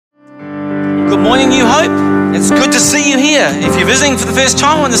Good morning, New Hope. It's good to see you here. If you're visiting for the first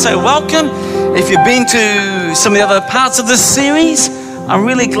time, I want to say welcome. If you've been to some of the other parts of this series, I'm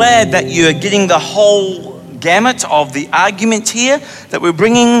really glad that you're getting the whole gamut of the argument here that we're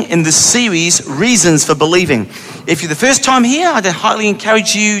bringing in this series, Reasons for Believing. If you're the first time here, I'd highly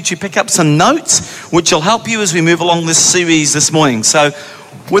encourage you to pick up some notes, which will help you as we move along this series this morning. So,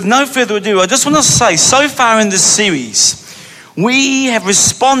 with no further ado, I just want to say, so far in this series, we have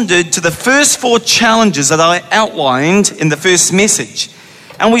responded to the first 4 challenges that I outlined in the first message.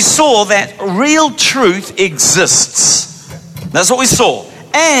 And we saw that real truth exists. That's what we saw.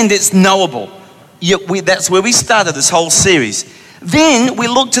 And it's knowable. That's where we started this whole series. Then we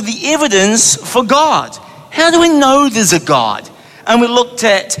looked at the evidence for God. How do we know there's a God? And we looked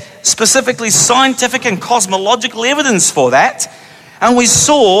at specifically scientific and cosmological evidence for that. And we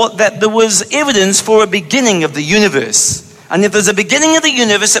saw that there was evidence for a beginning of the universe. And if there's a beginning of the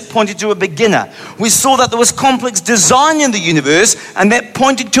universe, it pointed to a beginner. We saw that there was complex design in the universe, and that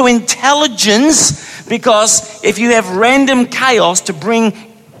pointed to intelligence, because if you have random chaos to bring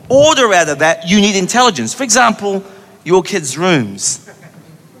order out of that, you need intelligence. For example, your kids' rooms.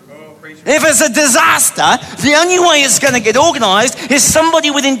 If it's a disaster, the only way it's going to get organized is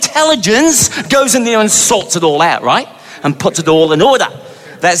somebody with intelligence goes in there and sorts it all out, right? And puts it all in order.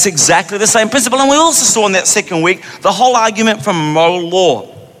 That's exactly the same principle. And we also saw in that second week the whole argument from moral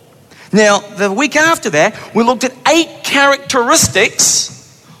law. Now, the week after that, we looked at 8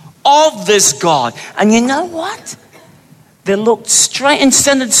 characteristics of this God. And you know what? They looked strange and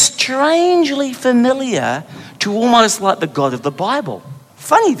sounded strangely familiar to almost like the God of the Bible.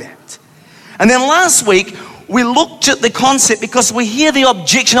 Funny that. And then last week, we looked at the concept because we hear the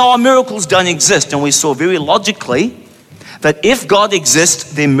objection, oh, miracles don't exist. And we saw very logically that if God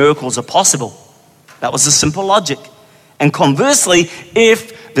exists, then miracles are possible. That was the simple logic. And conversely,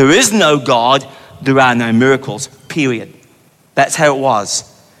 if there is no God, there are no miracles, period. That's how it was.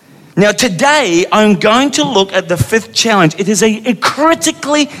 Now today, I'm going to look at the 5th challenge. It is a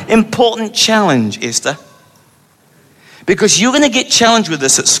critically important challenge, Esther. Because you're going to get challenged with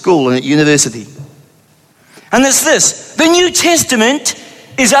this at school and at university. And it's this: the New Testament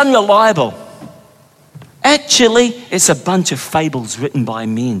is unreliable. Actually, it's a bunch of fables written by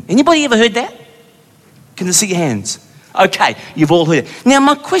men. Anybody ever heard that? Can I see your hands? Okay, you've all heard it. Now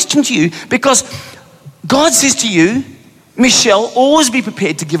my question to you, because God says to you, Michelle, always be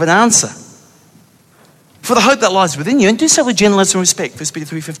prepared to give an answer for the hope that lies within you, and do so with gentleness and respect. 1 Peter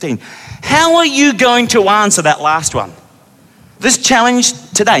 3:15. How are you going to answer that last one? This challenge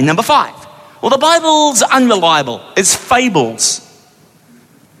today, number 5. Well, the Bible's unreliable. It's fables.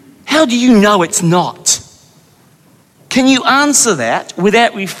 How do you know it's not? Can you answer that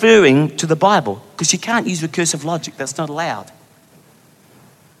without referring to the Bible? Because you can't use recursive logic. That's not allowed.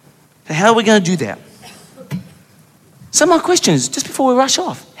 So how are we going to do that? So my question is, just before we rush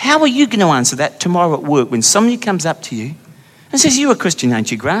off, how are you going to answer that tomorrow at work when somebody comes up to you and says, you're a Christian,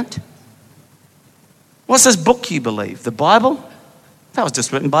 aren't you, Grant? What's this book you believe? The Bible? That was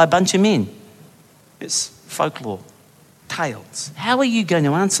just written by a bunch of men. It's folklore, tales. How are you going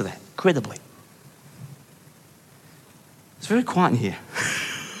to answer that credibly? It's very quiet in here.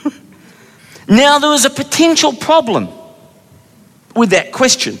 Now, there is a potential problem with that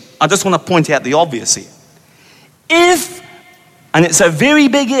question. I just want to point out the obvious here. If, and it's a very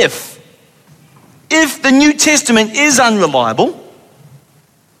big if the New Testament is unreliable,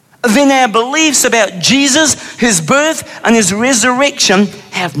 then our beliefs about Jesus, his birth, and his resurrection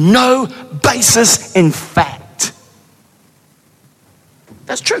have no basis in fact.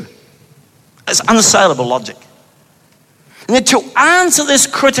 That's true. It's unassailable logic. And to answer this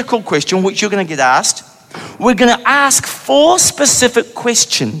critical question, which you're going to get asked, we're going to ask 4 specific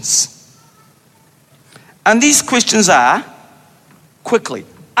questions. And these questions are, quickly,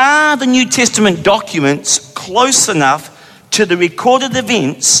 are the New Testament documents close enough to the recorded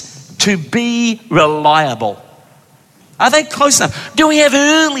events to be reliable? Are they close enough? Do we have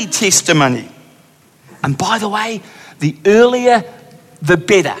early testimony? And by the way, the earlier, the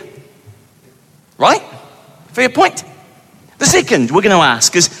better. Right? Fair point. The second we're going to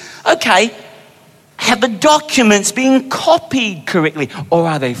ask is, okay, have the documents been copied correctly, or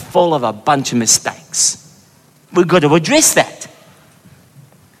are they full of a bunch of mistakes? We've got to address that.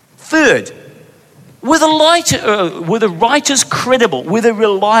 Third, were the writers credible? Were they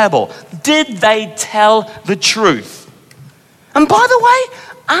reliable? Did they tell the truth? And by the way,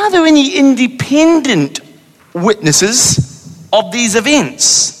 are there any independent witnesses of these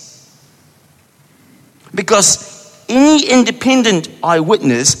events? Because any independent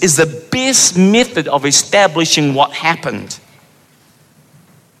eyewitness is the best method of establishing what happened.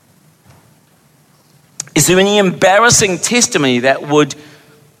 Is there any embarrassing testimony that would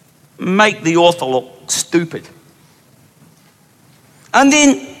make the author look stupid? And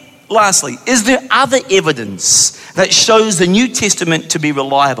then, lastly, is there other evidence that shows the New Testament to be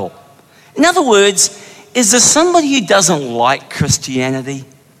reliable? In other words, is there somebody who doesn't like Christianity?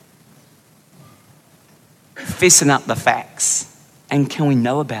 Fessing up the facts. And can we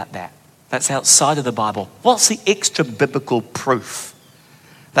know about that? That's outside of the Bible. What's the extra biblical proof?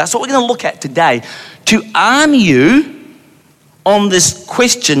 That's what we're going to look at today to arm you on this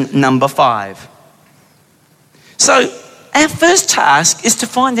question number 5. So, our first task is to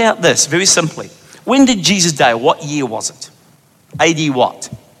find out this, very simply. When did Jesus die? What year was it? AD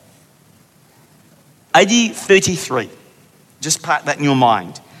what? AD 33. Just park that in your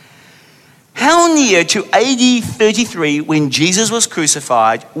mind. How near to AD 33, when Jesus was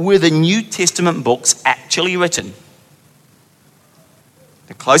crucified, were the New Testament books actually written?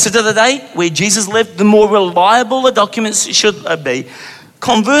 The closer to the date where Jesus lived, the more reliable the documents should be.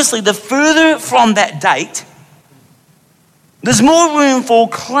 Conversely, the further from that date, there's more room for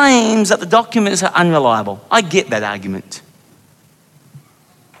claims that the documents are unreliable. I get that argument.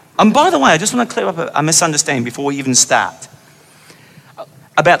 And by the way, I just want to clear up a misunderstanding before we even start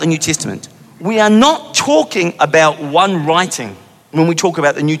about the New Testament. We are not talking about one writing when we talk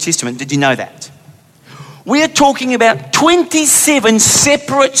about the New Testament. Did you know that? We are talking about 27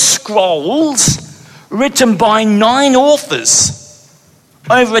 separate scrolls written by 9 authors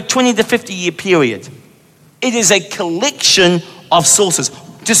over a 20 to 50 year period. It is a collection of sources,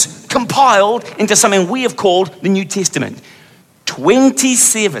 just compiled into something we have called the New Testament.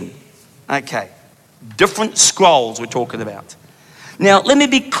 27, okay, different scrolls we're talking about. Now, let me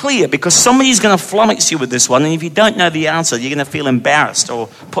be clear, because somebody's going to flummox you with this one, and if you don't know the answer, you're going to feel embarrassed or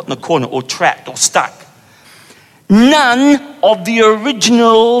put in a corner or trapped or stuck. None of the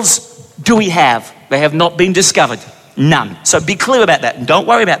originals do we have. They have not been discovered. None. So be clear about that. Don't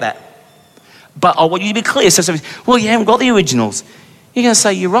worry about that. But I want you to be clear. So well, you haven't got the originals. You're going to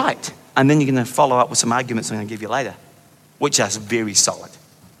say, you're right. And then you're going to follow up with some arguments I'm going to give you later, which are very solid.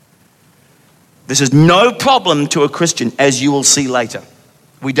 This is no problem to a Christian, as you will see later.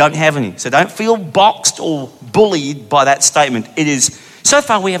 We don't have any. So don't feel boxed or bullied by that statement. It is, so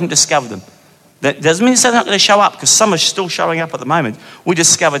far we haven't discovered them. That doesn't mean they're not going to show up, because some are still showing up at the moment. We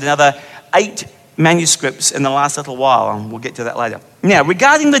discovered another 8 manuscripts in the last little while, and we'll get to that later. Now,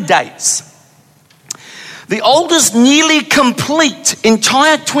 regarding the dates, the oldest nearly complete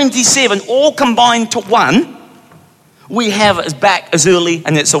entire 27, all combined to one, we have as back as early,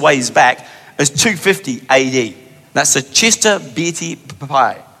 and it's a ways back, as 250 AD. That's the Chester Beatty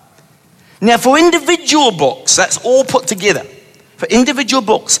Pie. Now, for individual books, that's all put together. For individual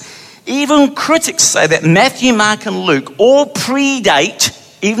books, even critics say that Matthew, Mark, and Luke all predate,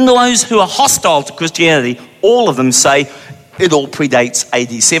 even those who are hostile to Christianity, all of them say it all predates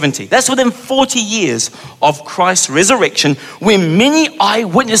AD 70. That's within 40 years of Christ's resurrection, when many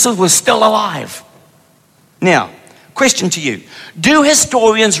eyewitnesses were still alive. Now, question to you. Do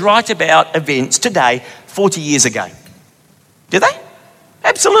historians write about events today 40 years ago? Do they?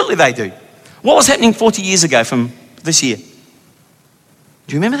 Absolutely they do. What was happening 40 years ago from this year?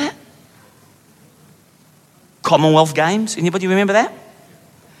 Do you remember that? Commonwealth Games? Anybody remember that?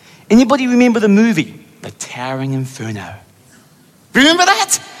 Anybody remember the movie, The Towering Inferno? Remember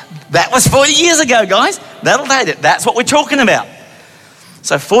that? That was 40 years ago, guys. That'll date it. That's what we're talking about.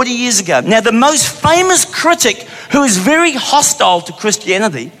 So 40 years ago. Now, the most famous critic who is very hostile to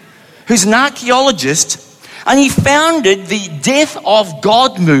Christianity, who's an archaeologist, and he founded the Death of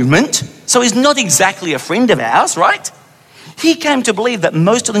God movement, so he's not exactly a friend of ours, right? He came to believe that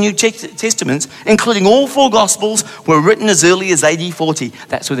most of the New Testaments, including all 4 Gospels, were written as early as AD 40.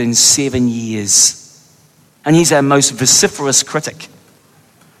 That's within 7 years. And he's our most vociferous critic.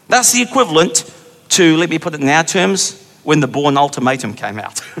 That's the equivalent to, let me put it in our terms, when the Bourne Ultimatum came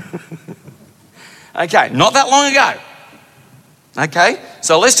out. Okay, not that long ago. Okay,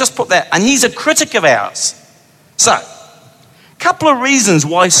 so let's just put that. And he's a critic of ours. So, a couple of reasons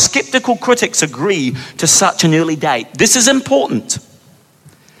why skeptical critics agree to such an early date. This is important.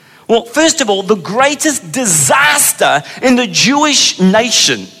 Well, first of all, the greatest disaster in the Jewish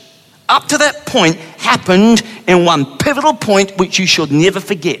nation up to that point happened in one pivotal point which you should never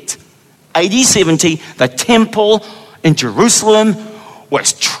forget. AD 70, the temple in Jerusalem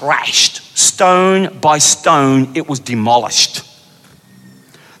was trashed. Stone by stone, it was demolished.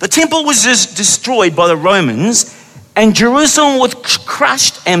 The temple was just destroyed by the Romans, and Jerusalem was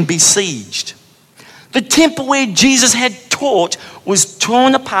crushed and besieged. The temple where Jesus had taught was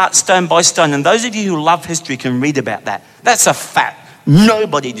torn apart stone by stone, and those of you who love history can read about that. That's a fact.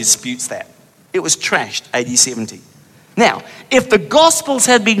 Nobody disputes that. It was trashed AD 70. Now, if the Gospels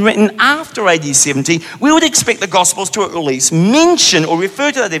had been written after AD 70, we would expect the Gospels to at least mention or refer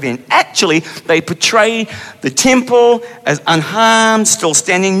to that event. Actually, they portray the temple as unharmed, still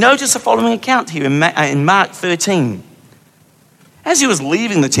standing. Notice the following account here in Mark 13. As he was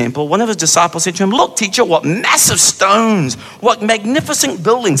leaving the temple, one of his disciples said to him, "Look, teacher, what massive stones, what magnificent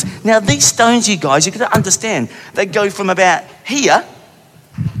buildings." Now, these stones, you guys, you've got to understand, they go from about here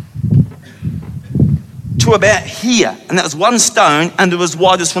to about here. And that was one stone, and it was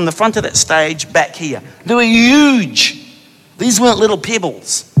wide as from the front of that stage back here. They were huge. These weren't little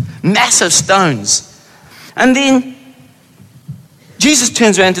pebbles, massive stones. And then Jesus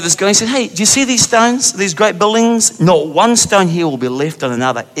turns around to this guy and said, "Hey, do you see these stones, these great buildings? Not one stone here will be left on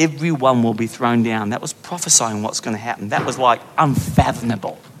another. Every one will be thrown down." That was prophesying what's going to happen. That was like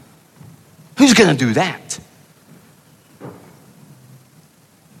unfathomable. Who's going to do that?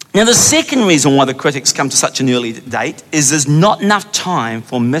 Now, the second reason why the critics come to such an early date is there's not enough time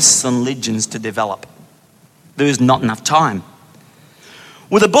for myths and legends to develop. There is not enough time.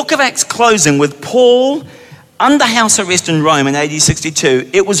 With the book of Acts closing with Paul under house arrest in Rome in AD 62,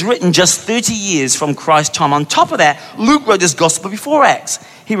 it was written just 30 years from Christ's time. On top of that, Luke wrote his gospel before Acts.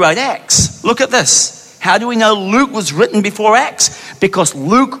 He wrote Acts. Look at this. How do we know Luke was written before Acts? Because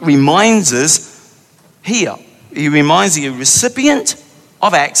Luke reminds us here. He reminds the recipient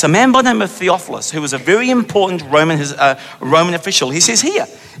of Acts, a man by the name of Theophilus, who was a very important Roman official. He says here,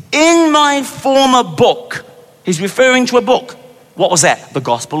 "In my former book," he's referring to a book. What was that? The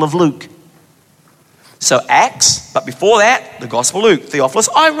Gospel of Luke. So Acts, but before that, the Gospel of Luke. Theophilus,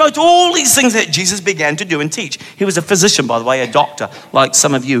 "I wrote all these things that Jesus began to do and teach." He was a physician, by the way, a doctor, like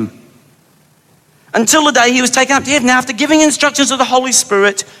some of you. "Until the day he was taken up to heaven, after giving instructions to the Holy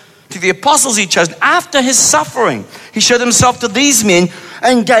Spirit, to the apostles he chose. After his suffering, he showed himself to these men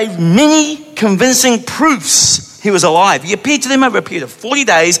and gave many convincing proofs he was alive. He appeared to them over a period of 40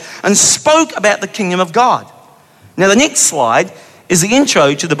 days and spoke about the kingdom of God." Now, the next slide is the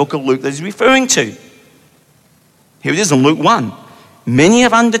intro to the book of Luke that he's referring to. Here it is in Luke 1. Many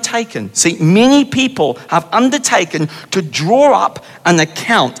people have undertaken to draw up an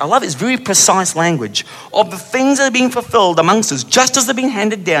account. I love it, it's very precise language of the things that are being fulfilled amongst us, just as they're being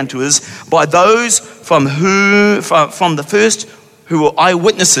handed down to us by those from the first who were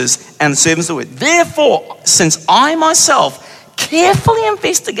eyewitnesses and servants of the word. Therefore, since I myself carefully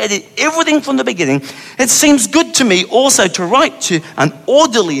investigated everything from the beginning, it seems good to me also to write to an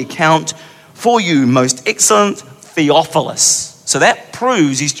orderly account for you, most excellent Theophilus. So that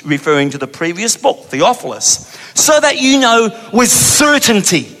proves he's referring to the previous book, Theophilus. So that you know with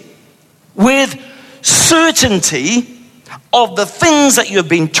certainty of the things that you have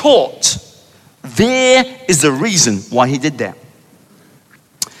been taught. There is the reason why he did that.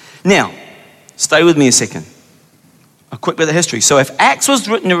 Now, stay with me a second. A quick bit of history. So if Acts was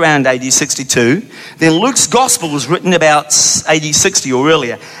written around AD 62, then Luke's gospel was written about AD 60 or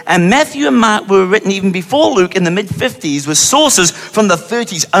earlier. And Matthew and Mark were written even before Luke in the mid-50s with sources from the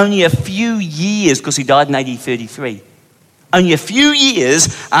 30s, only a few years, because he died in AD 33. Only a few years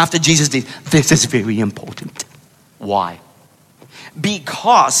after Jesus did. This is very important. Why?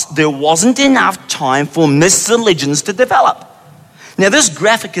 Because there wasn't enough time for myths and legends to develop. Now, this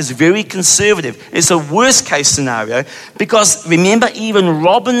graphic is very conservative. It's a worst case scenario because remember, even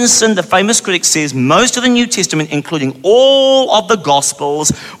Robinson, the famous critic, says most of the New Testament, including all of the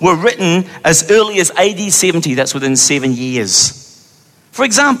Gospels, were written as early as AD 70. That's within 7 years. For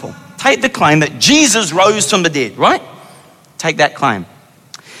example, take the claim that Jesus rose from the dead, right? Take that claim.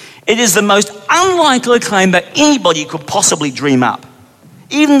 It is the most unlikely claim that anybody could possibly dream up.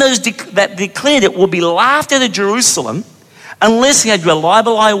 Even those that declared it will be laughed at Jerusalem unless he had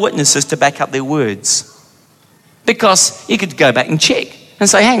reliable eyewitnesses to back up their words. Because you could go back and check and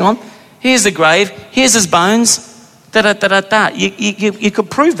say, hang on, here's the grave, here's his bones, da-da-da-da-da. You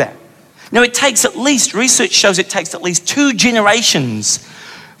could prove that. Now it takes at least, research shows it takes at least 2 generations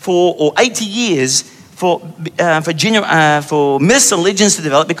or 80 years for myths and legends to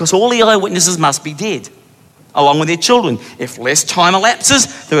develop because all the eyewitnesses must be dead, along with their children. If less time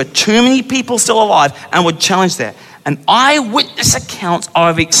elapses, there are too many people still alive and would challenge that. And eyewitness accounts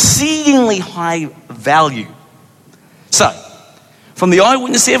are of exceedingly high value. So, from the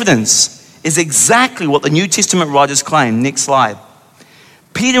eyewitness evidence is exactly what the New Testament writers claim. Next slide.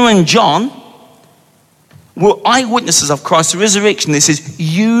 Peter and John were eyewitnesses of Christ's resurrection. This is,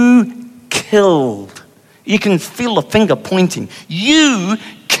 you killed. You can feel the finger pointing. You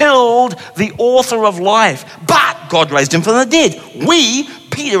killed the author of life, but God raised him from the dead. We,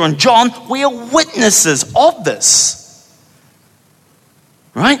 Peter and John, we are witnesses of this.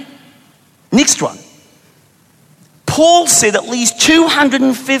 Right? Next Next one. Paul said at least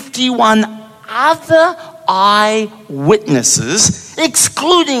 251 other eyewitnesses,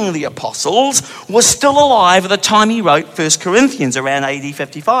 excluding the apostles, were still alive at the time he wrote 1 Corinthians around AD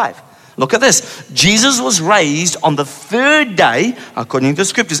 55. Look at this. Jesus was raised on the third day, according to the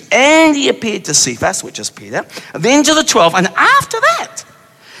scriptures, and he appeared to Cephas, which is Peter, then to the 12, and after that,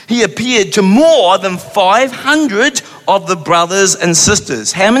 he appeared to more than 500 of the brothers and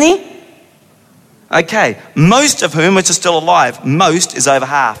sisters. How many? Okay, most of whom are still alive. Most is over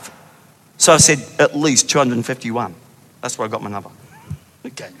half. So I said at least 251. That's where I got my number.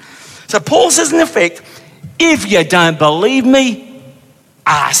 Okay. So Paul says in effect, if you don't believe me,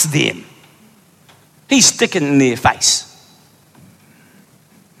 ask them. He's sticking it in their face.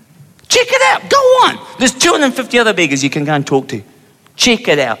 Check it out. Go on. There's 250 other beggars you can go and talk to. Check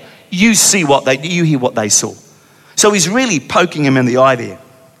it out. You hear what they saw. So he's really poking him in the eye there.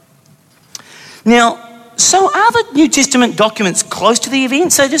 Now, so are the New Testament documents close to the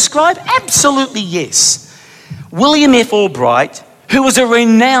events they describe? Absolutely yes. William F. Albright, who was a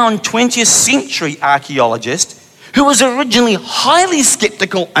renowned 20th century archaeologist, who was originally highly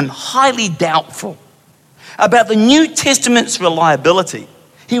skeptical and highly doubtful about the New Testament's reliability.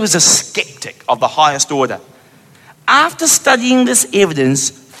 He was a skeptic of the highest order. After studying this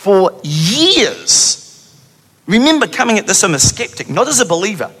evidence for years, remember coming at this as a skeptic, not as a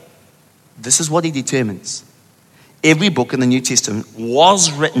believer, this is what he determines. Every book in the New Testament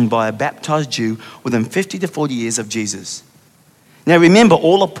was written by a baptized Jew within 50 to 40 years of Jesus. Now remember,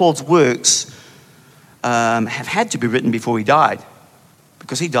 all of Paul's works have had to be written before he died,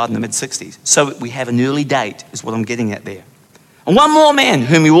 because he died in the mid-60s. So we have an early date, is what I'm getting at there. And one more man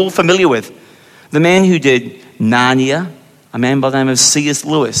whom you're all familiar with, the man who did Narnia, a man by the name of C.S.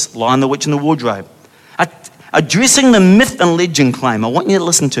 Lewis, Lion, the Witch and the Wardrobe. Addressing the myth and legend claim, I want you to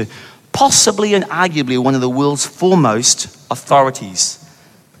listen to possibly and arguably one of the world's foremost authorities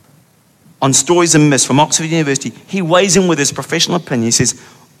on stories and myths from Oxford University. He weighs in with his professional opinion. He says,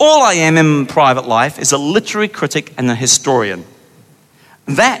 all I am in private life is a literary critic and a historian.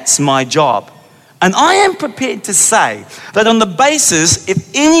 That's my job. And I am prepared to say that on the basis,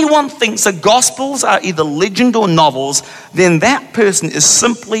 if anyone thinks the Gospels are either legend or novels, then that person is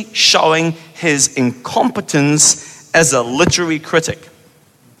simply showing his incompetence as a literary critic.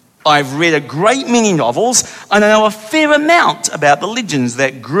 I've read a great many novels, and I know a fair amount about the legends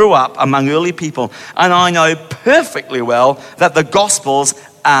that grew up among early people, and I know perfectly well that the Gospels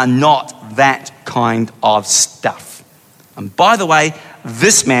are not that kind of stuff. And by the way,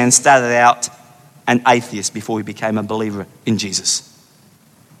 this man started out an atheist before he became a believer in Jesus.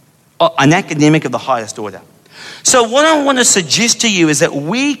 An academic of the highest order. So what I want to suggest to you is that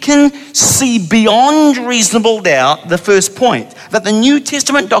we can see beyond reasonable doubt the first point, that the New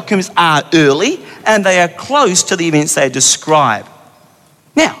Testament documents are early and they are close to the events they describe.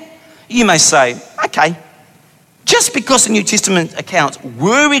 Now, you may say, okay, just because the New Testament accounts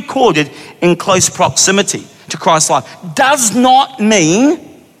were recorded in close proximity to Christ's life does not mean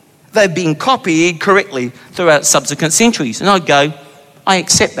they've been copied correctly throughout subsequent centuries. And I'd go, I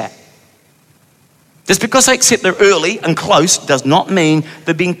accept that. Just because I accept they're early and close does not mean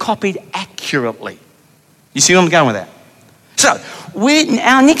they're being copied accurately. You see where I'm going with that? So,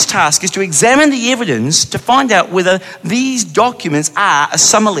 our next task is to examine the evidence to find out whether these documents are, as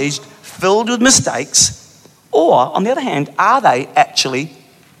some alleged, filled with mistakes, or, on the other hand, are they actually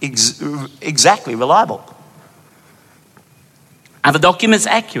exactly reliable? Are the documents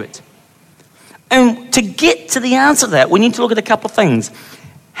accurate? And to get to the answer to that, we need to look at a couple of things.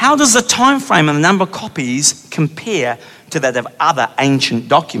 How does the time frame and the number of copies compare to that of other ancient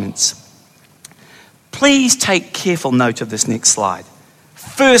documents? Please take careful note of this next slide.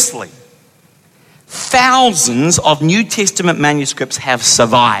 Firstly, thousands of New Testament manuscripts have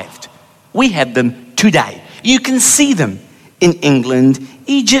survived. We have them today. You can see them in England,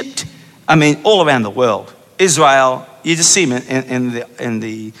 Egypt, all around the world. Israel, you just see them in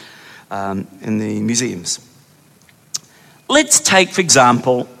the museums. Let's take, for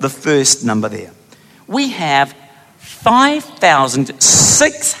example, the first number there. We have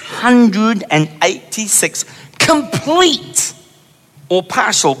 5,686 complete or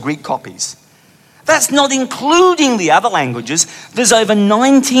partial Greek copies. That's not including the other languages. There's over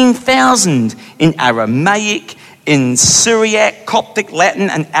 19,000 in Aramaic, in Syriac, Coptic, Latin,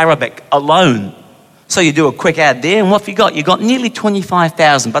 and Arabic alone. So you do a quick add there, and what have you got? You've got nearly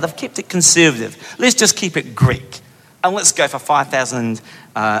 25,000, but I've kept it conservative. Let's just keep it Greek. And let's go for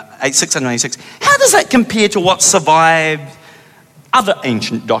 5,686. How does that compare to what survived other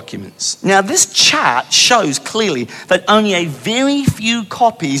ancient documents. Now, this chart shows clearly that only a very few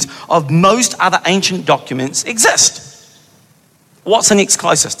copies of most other ancient documents exist. What's the next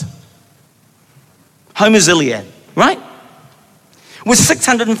closest? Homer's Iliad, right? With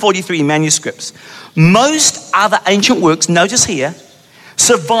 643 manuscripts. Most other ancient works, notice here,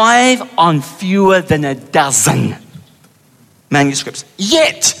 survive on fewer than a dozen manuscripts.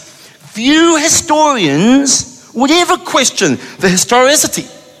 Yet, few historians would ever question the historicity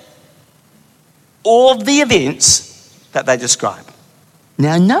of the events that they describe.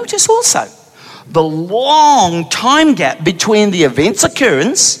 Now, notice also the long time gap between the event's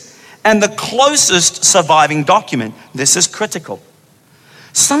occurrence and the closest surviving document. This is critical.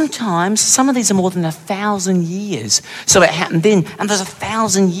 Sometimes, some of these are more than 1,000 years. So it happened then, and there's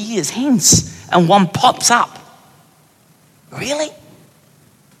 1,000 years hence, and one pops up. Really?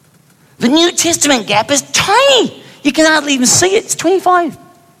 The New Testament gap is tiny. You can hardly even see it. It's 25.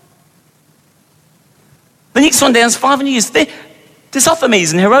 The next one down is 500 years.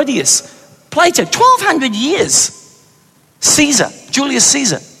 Diophanthes and Herodias. Plato, 1,200 years. Caesar, Julius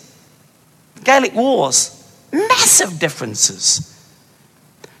Caesar. Gallic Wars. Massive differences.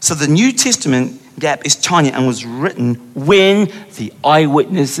 So the New Testament gap is tiny and was written when the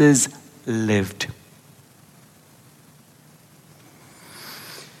eyewitnesses lived.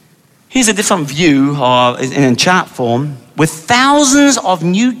 Here's a different view in chart form with thousands of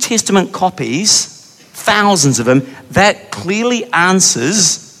New Testament copies, thousands of them, that clearly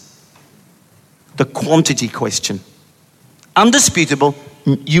answers the quantity question. Undisputable,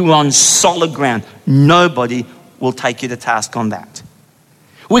 you're on solid ground. Nobody will take you to task on that.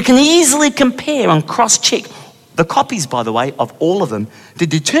 We can easily compare and cross-check the copies, by the way, of all of them to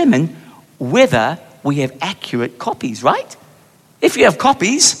determine whether we have accurate copies, right? If you have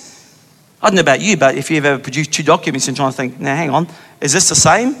copies, I don't know about you, but if you've ever produced two documents and trying to think, now hang on, is this the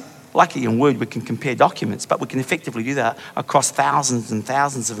same? Luckily in Word we can compare documents, but we can effectively do that across thousands and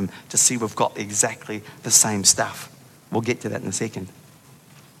thousands of them to see we've got exactly the same stuff. We'll get to that in a second.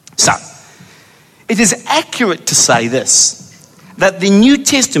 So, it is accurate to say this, that the New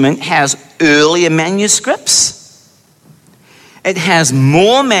Testament has earlier manuscripts, it has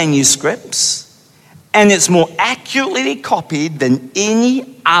more manuscripts, and it's more accurately copied than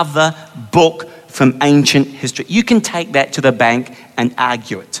any other book from ancient history. You can take that to the bank and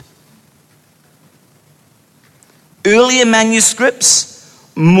argue it. Earlier manuscripts,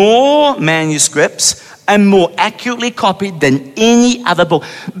 more manuscripts, and more accurately copied than any other book.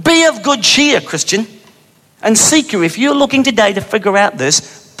 Be of good cheer, Christian. And seeker, if you're looking today to figure out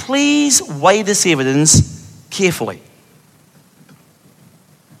this, please weigh this evidence carefully.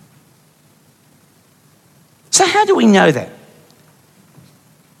 So how do we know that?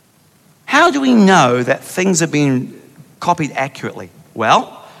 How do we know that things have been copied accurately?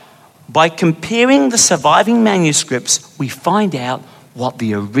 Well, by comparing the surviving manuscripts, we find out what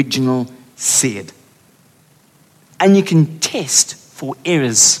the original said. And you can test for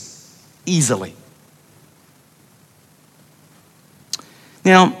errors easily.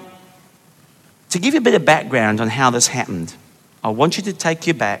 Now, to give you a bit of background on how this happened, I want you to take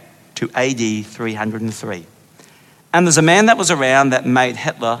you back to AD 303. And there's a man that was around that made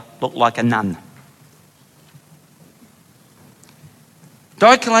Hitler look like a nun.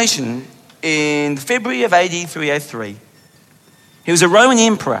 Diocletian, in February of AD 303, he was a Roman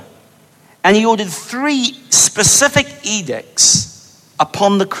emperor, and he ordered 3 specific edicts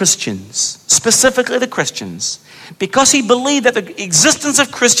upon the Christians, specifically the Christians, because he believed that the existence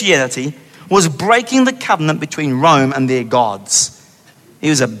of Christianity was breaking the covenant between Rome and their gods. He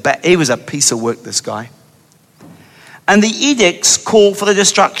was a piece of work, this guy. And the edicts call for the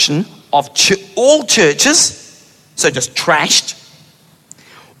destruction of all churches, so just trashed,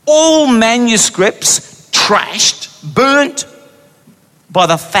 all manuscripts trashed, burnt by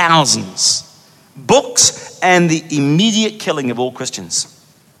the thousands, books, and the immediate killing of all Christians.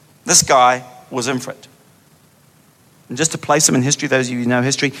 This guy was in for it. And just to place him in history, those of you who know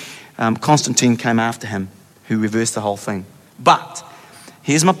history, Constantine came after him, who reversed the whole thing. But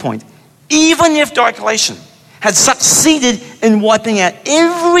here's my point. Even if Diocletian had succeeded in wiping out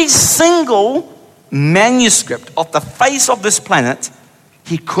every single manuscript off the face of this planet,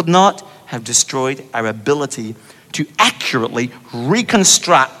 he could not have destroyed our ability to accurately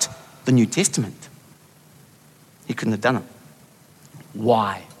reconstruct the New Testament. He couldn't have done it.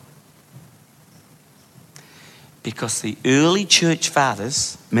 Why? Because the early church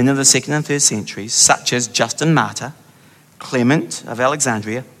fathers, men of the 2nd and 3rd centuries, such as Justin Martyr, Clement of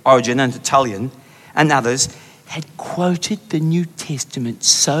Alexandria, Origen and Tertullian, and others, had quoted the New Testament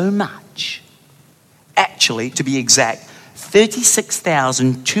so much, actually, to be exact,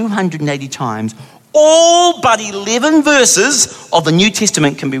 36,280 times, all but 11 verses of the New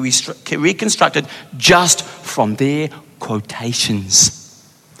Testament can be reconstructed just from their quotations.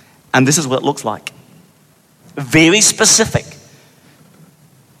 And this is what it looks like. Very specific.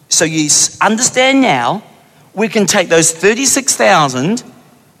 So you understand now, we can take those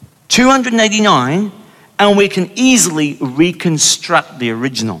 36,289 and we can easily reconstruct the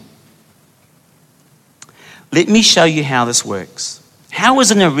original. Let me show you how this works. How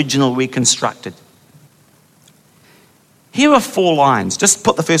is an original reconstructed? Here are 4 lines. Just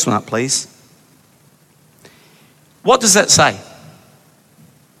put the first one up, please. What does that say?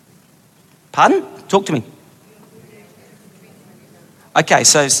 Pardon? Talk to me. Okay,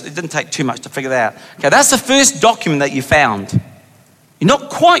 so it didn't take too much to figure that out. Okay, that's the first document that you found. You're not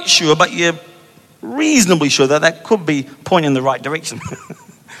quite sure, but you're reasonably sure that that could be pointing in the right direction.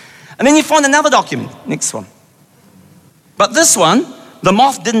 And then you find another document, next one. But this one, the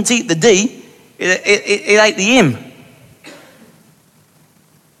moth didn't eat the D, it ate the M.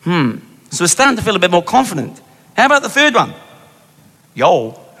 So we're starting to feel a bit more confident. How about the third one?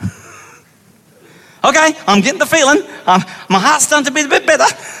 Yo. Okay, I'm getting the feeling. My heart's starting to beat a bit better.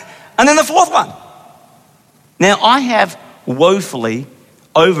 And then the fourth one. Now, I have woefully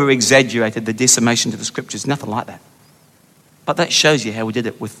over-exaggerated the decimation to the scriptures. Nothing like that. But that shows you how we did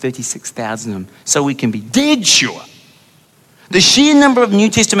it with 36,000 of them. So we can be dead sure. The sheer number of New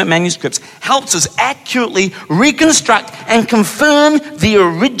Testament manuscripts helps us accurately reconstruct and confirm the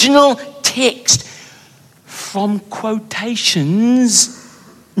original text from quotations,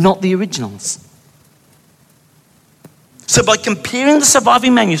 not the originals. So by comparing the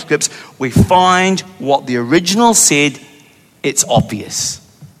surviving manuscripts, we find what the original said. It's obvious.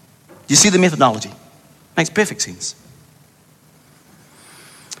 You see the methodology? Makes perfect sense.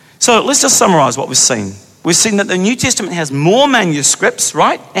 So let's just summarize what we've seen. We've seen that the New Testament has more manuscripts,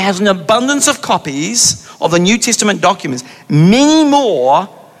 right? It has an abundance of copies of the New Testament documents, many more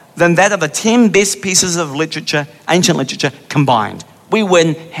than that of the 10 best pieces of literature, ancient literature, combined. We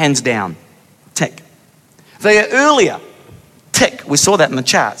win, hands down. Tick. They are earlier. Tick. We saw that in the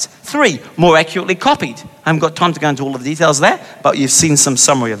charts. 3, more accurately copied. I haven't got time to go into all of the details of that, but you've seen some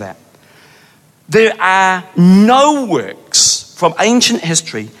summary of that. There are no works from ancient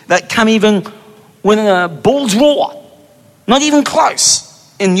history that come even within a bull's roar, not even close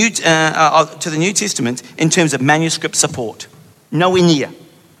to the New Testament in terms of manuscript support. Nowhere near.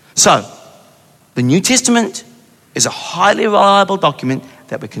 So, the New Testament is a highly reliable document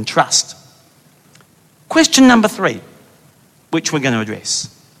that we can trust. Question number 3, which we're going to address.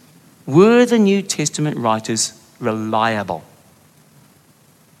 Were the New Testament writers reliable?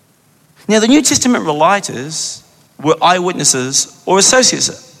 Now, the New Testament writers were eyewitnesses or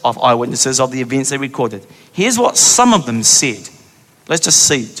associates of eyewitnesses of the events they recorded. Here's what some of them said. Let's just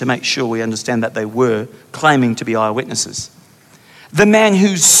see to make sure we understand that they were claiming to be eyewitnesses. The man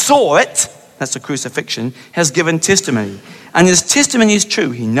who saw it, that's the crucifixion, has given testimony. And his testimony is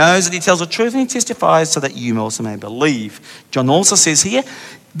true. He knows that he tells the truth and he testifies so that you also may believe. John also says here,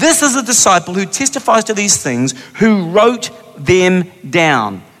 this is a disciple who testifies to these things, who wrote them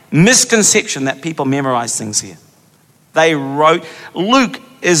down. Misconception that people memorize things here. They wrote. Luke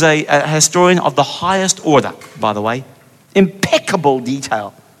is a historian of the highest order, by the way. Impeccable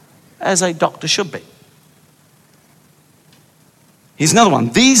detail, as a doctor should be. Here's another one.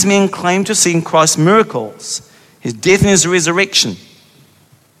 These men claim to have seen Christ's miracles, his death and his resurrection.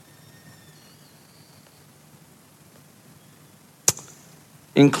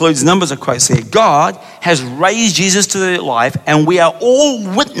 Includes numbers of quotes here. God has raised Jesus to life, and we are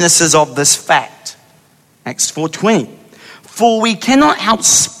all witnesses of this fact. Acts 4:20. For we cannot help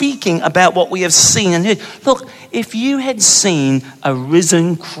speaking about what we have seen and heard. Look, if you had seen a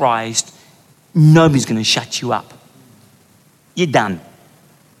risen Christ, nobody's going to shut you up. You're done.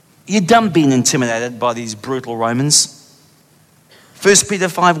 You're done being intimidated by these brutal Romans. 1 Peter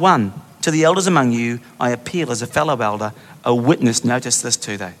 5:1. To the elders among you, I appeal as a fellow elder, a witness, notice this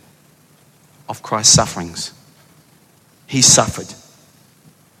too though, of Christ's sufferings. He suffered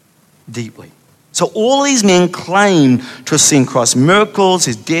deeply. So all these men claim to have seen Christ's miracles,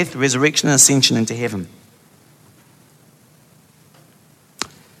 his death, resurrection, and ascension into heaven.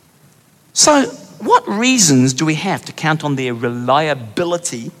 So what reasons do we have to count on their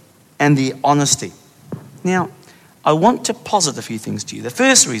reliability and their honesty? Now, I want to posit a few things to you. The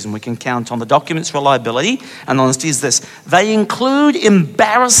first reason we can count on the document's reliability and honesty is this. They include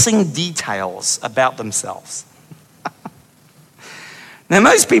embarrassing details about themselves. Now,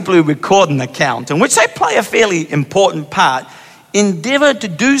 most people who record an account, in which they play a fairly important part, endeavor to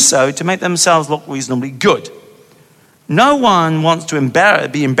do so to make themselves look reasonably good. No one wants to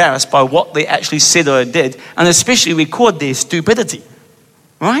be embarrassed by what they actually said or did, and especially record their stupidity,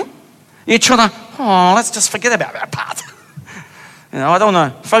 right? You're trying to, let's just forget about that part. I don't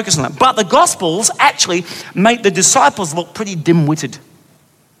want to focus on that. But the Gospels actually make the disciples look pretty dim-witted,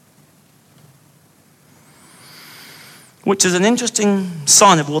 which is an interesting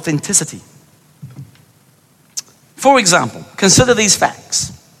sign of authenticity. For example, consider these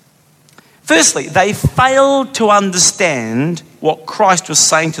facts. Firstly, they failed to understand what Christ was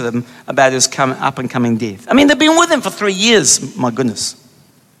saying to them about his up and coming death. I mean, they've been with him for 3 years, my goodness.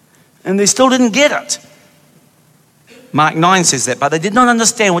 And they still didn't get it. Mark 9 says that, but they did not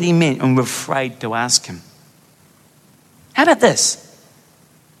understand what he meant and were afraid to ask him. How about this?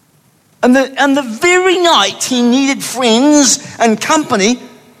 And the very night he needed friends and company,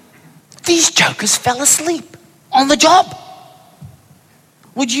 these jokers fell asleep on the job.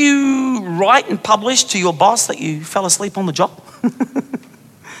 Would you write and publish to your boss that you fell asleep on the job?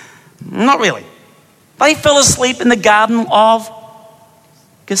 Not really. They fell asleep in the Garden of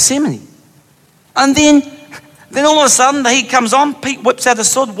Gethsemane. And then all of a sudden, the heat comes on, Pete whips out his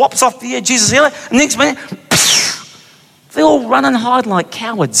sword, whops off the air, Jesus healer, and next minute, they all run and hide like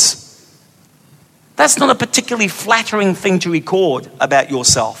cowards. That's not a particularly flattering thing to record about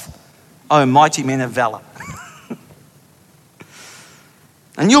yourself. Oh, mighty men of valor.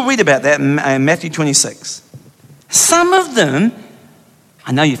 And you'll read about that in Matthew 26. Some of them,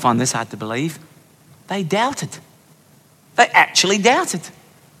 I know you find this hard to believe, they doubted. They actually doubted.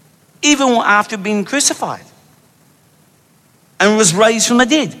 Even after being crucified. And was raised from the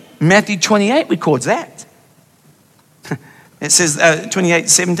dead. Matthew 28 records that. It says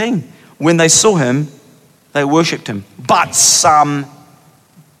 28:17. When they saw him, they worshipped him. But some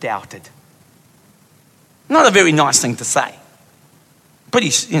doubted. Not a very nice thing to say. Pretty,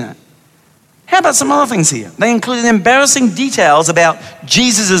 How about some other things here? They included embarrassing details about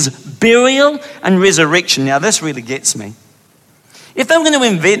Jesus' burial and resurrection. Now, this really gets me. If they were going to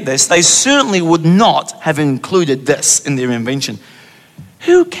invent this, they certainly would not have included this in their invention.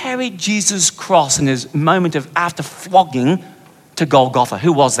 Who carried Jesus' cross in his moment of after flogging to Golgotha?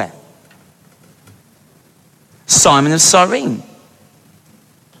 Who was that? Simon of Cyrene.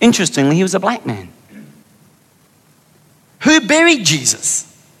 Interestingly, he was a black man. Who buried Jesus?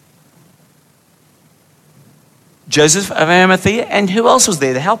 Joseph of Arimathea, and who else was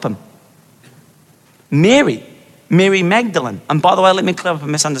there to help him? Mary Magdalene. And by the way, let me clear up a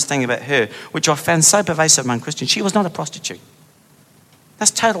misunderstanding about her, which I found so pervasive among Christians. She was not a prostitute.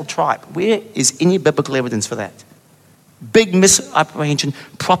 That's total tripe. Where is any biblical evidence for that? Big misapprehension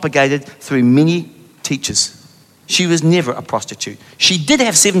propagated through many teachers. She was never a prostitute. She did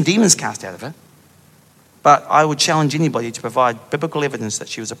have 7 demons cast out of her, but I would challenge anybody to provide biblical evidence that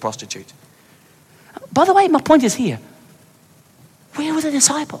she was a prostitute. By the way, my point is here. Where were the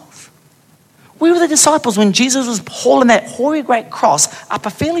disciples? Where were the disciples when Jesus was hauling that hoary great cross up a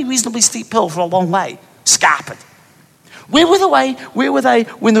fairly reasonably steep hill for a long way, scarped? Where were they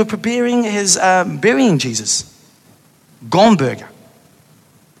when they were preparing his burying Jesus? Gomberger.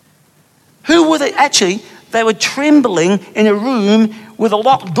 Who were they? Actually, they were trembling in a room with a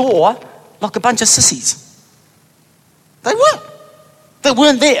locked door like a bunch of sissies. They weren't. They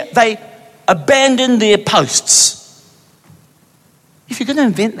weren't there. They abandoned their posts. If you're going to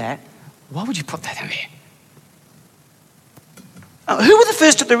invent that, why would you put that in there? Who were the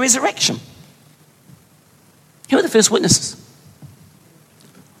first at the resurrection? Who were the first witnesses?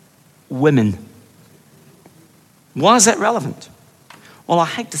 Women. Why is that relevant? Well, I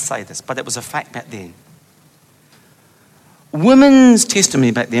hate to say this, but it was a fact back then. Women's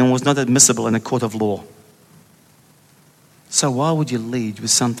testimony back then was not admissible in a court of law. So why would you lead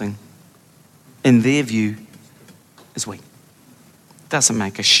with something, in their view, is weak? Doesn't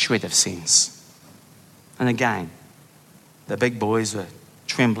make a shred of sense. And again, the big boys were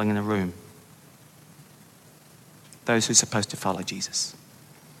trembling in the room. Those who are supposed to follow Jesus.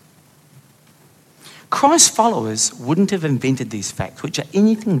 Christ's followers wouldn't have invented these facts, which are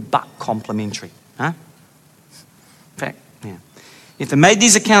anything but complimentary. In fact, yeah. If they made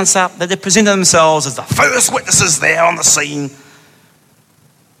these accounts up, they'd have presented themselves as the first witnesses there on the scene.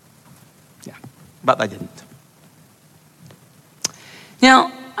 Yeah, but they didn't.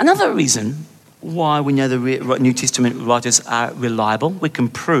 Now, another reason why we know the New Testament writers are reliable, we can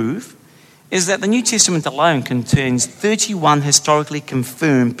prove, is that the New Testament alone contains 31 historically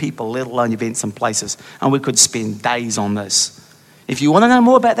confirmed people, let alone events and places. And we could spend days on this. If you want to know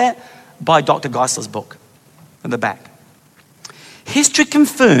more about that, buy Dr. Geisler's book at the back. History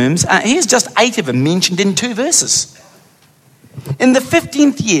confirms, here's just 8 of them mentioned in 2 verses. In the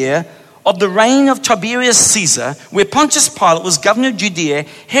 15th year of the reign of Tiberius Caesar, where Pontius Pilate was governor of Judea,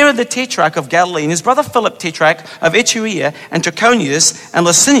 Herod the Tetrarch of Galilee, and his brother Philip, Tetrarch of Iturea, and Trachonius, and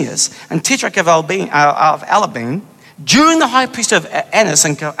Licinius, and Tetrarch of Albane, during the high priesthood of Annas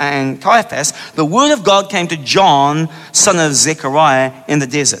and Caiaphas, the word of God came to John, son of Zechariah, in the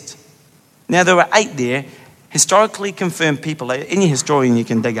desert. Now there were 8 there, historically confirmed people. Any historian you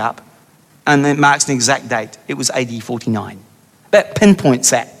can dig up, and it marks an exact date. It was AD 49. That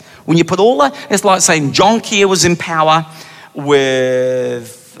pinpoints that. When you put all that, it's like saying John Kerr was in power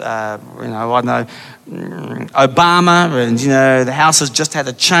with, Obama, and, the House has just had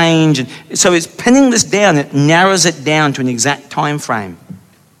a change. And so it's pinning this down. It narrows it down to an exact time frame.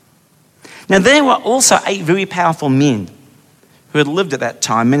 Now, there were also 8 very powerful men who had lived at that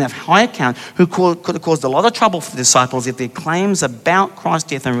time, men of high account, who could have caused a lot of trouble for the disciples if their claims about Christ's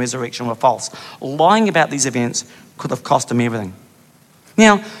death and resurrection were false. Lying about these events could have cost them everything.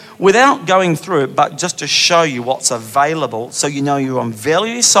 Now, without going through it, but just to show you what's available so you know you're on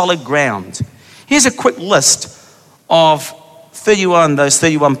very solid ground, here's a quick list of those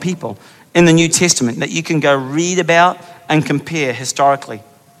 31 people in the New Testament that you can go read about and compare historically.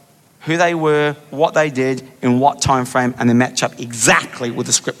 Who they were, what they did, in what time frame, and they match up exactly with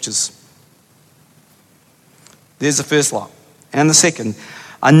the scriptures. There's the first lot. And the second.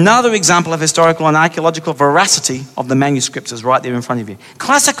 Another example of historical and archaeological veracity of the manuscripts is right there in front of you.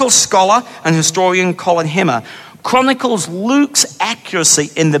 Classical scholar and historian Colin Hemmer chronicles Luke's accuracy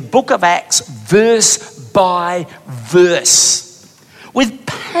in the book of Acts verse by verse. With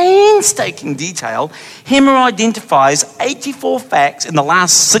painstaking detail, Hemmer identifies 84 facts in the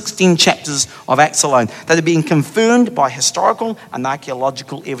last 16 chapters of Acts alone that are being confirmed by historical and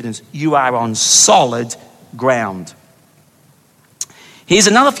archaeological evidence. You are on solid ground. Here's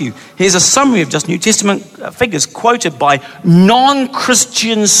another few. Here's a summary of just New Testament figures quoted by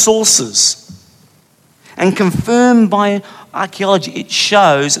non-Christian sources and confirmed by archaeology. It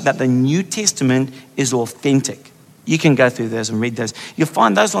shows that the New Testament is authentic. You can go through those and read those. You'll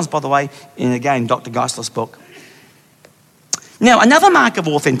find those ones, by the way, in, again, Dr. Geisler's book. Now, another mark of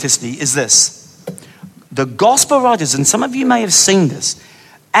authenticity is this. The gospel writers, and some of you may have seen this,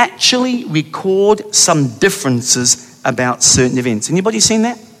 actually record some differences about certain events. Anybody seen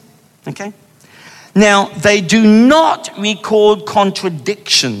that? Okay. Now, they do not record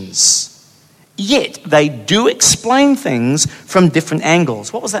contradictions, yet they do explain things from different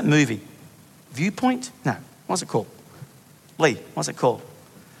angles. What was that movie? Viewpoint? No. What's it called? Lee, what's it called?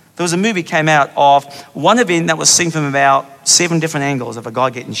 There was a movie came out of one event that was seen from about 7 different angles of a guy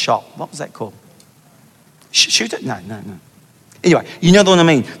getting shot. What was that called? Shoot it? No. Anyway, you know what I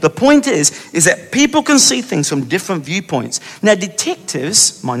mean. The point is that people can see things from different viewpoints. Now,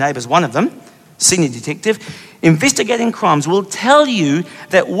 detectives, my neighbour's one of them, senior detective, investigating crimes will tell you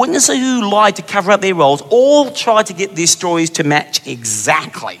that witnesses who lied to cover up their roles all try to get their stories to match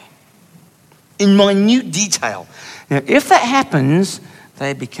exactly, in minute detail. Now, if that happens,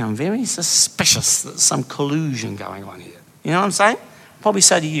 they become very suspicious that there's some collusion going on here. You know what I'm saying? Probably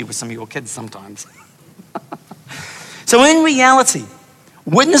so to you with some of your kids sometimes. So in reality,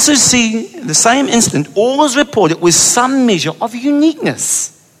 witnesses see the same incident, all is reported with some measure of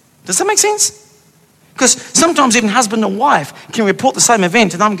uniqueness. Does that make sense? Because sometimes even husband and wife can report the same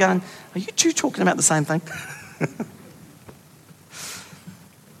event, and I'm going, are you two talking about the same thing?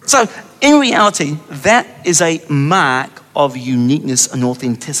 So, in reality, that is a mark of uniqueness and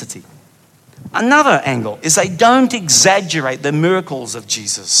authenticity. Another angle is they don't exaggerate the miracles of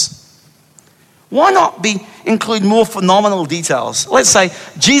Jesus. Why not include more phenomenal details? Let's say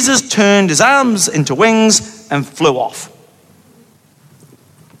Jesus turned his arms into wings and flew off.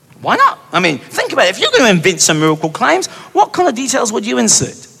 Why not? I mean, think about it. If you're going to invent some miracle claims, what kind of details would you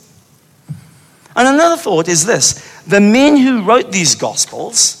insert? And another thought is this. The men who wrote these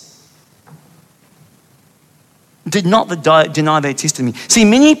Gospels did not deny their testimony. See,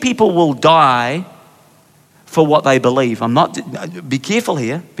 many people will die for what they believe. Be careful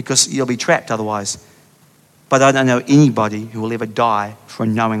here, because you'll be trapped otherwise. But I don't know anybody who will ever die for a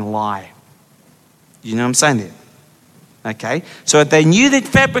knowing lie. You know what I'm saying there? Okay? So if they knew they'd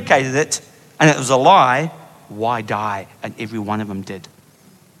fabricated it and it was a lie, why die? And every one of them did.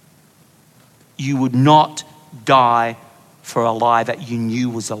 You would not die for a lie that you knew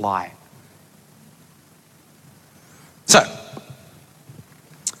was a lie. So,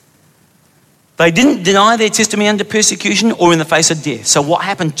 they didn't deny their testimony under persecution or in the face of death. So what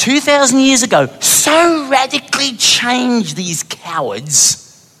happened 2,000 years ago so radically changed these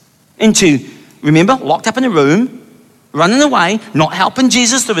cowards into, remember, locked up in a room, running away, not helping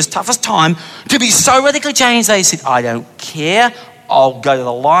Jesus through his toughest time, to be so radically changed they said, I don't care, I'll go to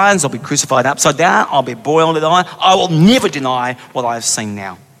the lions, I'll be crucified upside down, I'll be boiled in iron. I will never deny what I have seen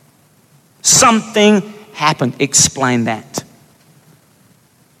now. Something happened. Explain that.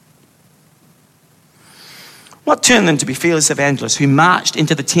 What turned them to be fearless evangelists who marched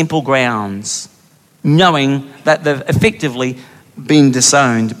into the temple grounds knowing that they've effectively been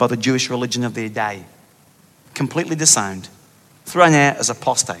disowned by the Jewish religion of their day? Completely disowned. Thrown out as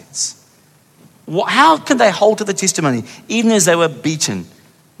apostates. How could they hold to the testimony even as they were beaten,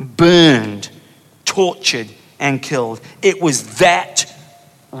 burned, tortured, and killed? It was that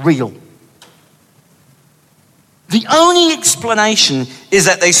real. The only explanation is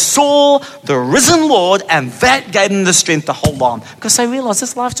that they saw the risen Lord and that gave them the strength to hold on because they realized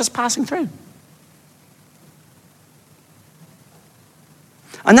this life's just passing through.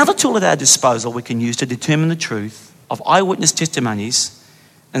 Another tool at our disposal we can use to determine the truth of eyewitness testimonies,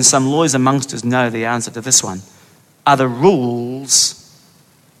 and some lawyers amongst us know the answer to this one, are the rules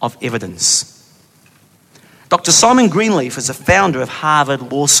of evidence. Dr. Simon Greenleaf is the founder of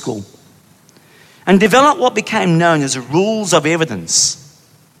Harvard Law School and developed what became known as rules of evidence.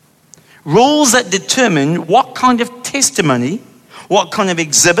 Rules that determine what kind of testimony, what kind of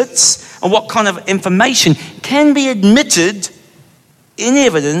exhibits, and what kind of information can be admitted in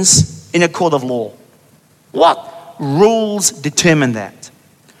evidence in a court of law. What rules determine that?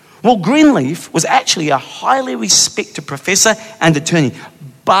 Well, Greenleaf was actually a highly respected professor and attorney,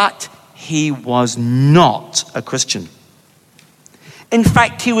 but he was not a Christian. In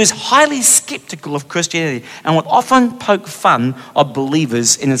fact, he was highly skeptical of Christianity and would often poke fun of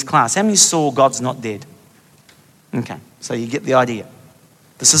believers in his class. How many saw God's Not Dead? Okay, so you get the idea.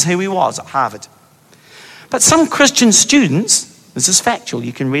 This is who he was at Harvard. But some Christian students, this is factual,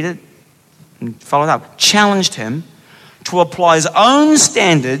 you can read it and follow it up, challenged him to apply his own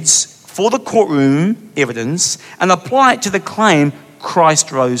standards for the courtroom evidence and apply it to the claim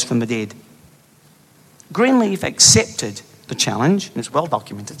Christ rose from the dead. Greenleaf accepted the challenge, and it's well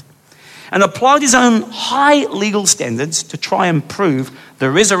documented, and applied his own high legal standards to try and prove the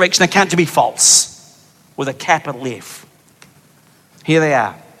resurrection account to be false, with a capital F. Here they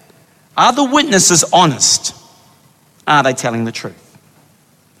are. Are the witnesses honest? Are they telling the truth?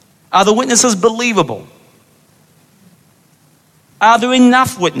 Are the witnesses believable? Are there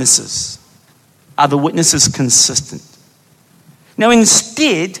enough witnesses? Are the witnesses consistent? Now,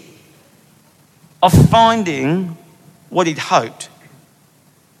 instead of finding what he'd hoped,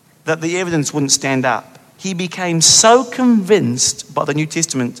 that the evidence wouldn't stand up, he became so convinced by the New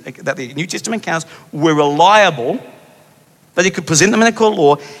Testament that the New Testament accounts were reliable that he could present them in a court of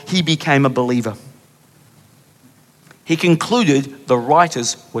law, he became a believer. He concluded the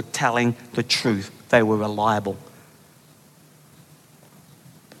writers were telling the truth. They were reliable.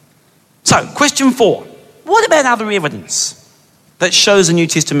 So, question 4. What about other evidence that shows the New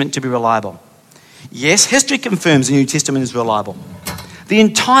Testament to be reliable? Yes, history confirms the New Testament is reliable. The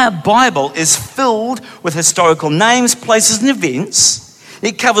entire Bible is filled with historical names, places, and events.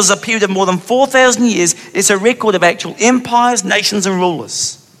 It covers a period of more than 4,000 years. It's a record of actual empires, nations, and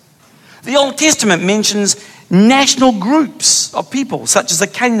rulers. The Old Testament mentions national groups of people, such as the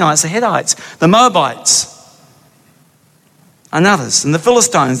Canaanites, the Hittites, the Moabites, and others, and the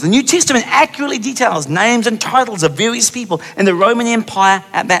Philistines. The New Testament accurately details names and titles of various people in the Roman Empire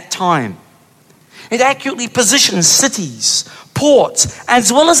at that time. It accurately positions cities, ports,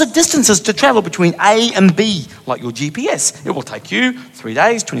 as well as the distances to travel between A and B, like your GPS. It will take you 3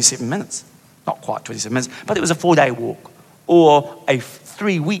 days, 27 minutes. Not quite 27 minutes, but it was a 4-day walk or a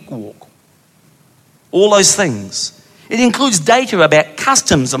 3-week walk. All those things. It includes data about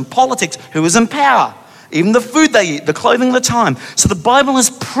customs and politics, who is in power, even the food they eat, the clothing of the time. So the Bible is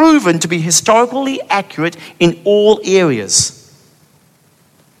proven to be historically accurate in all areas.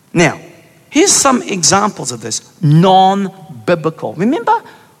 Now, here's some examples of this, non-biblical. Remember,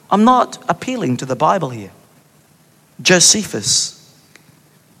 I'm not appealing to the Bible here. Josephus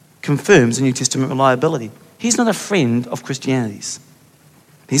confirms the New Testament reliability. He's not a friend of Christianity's.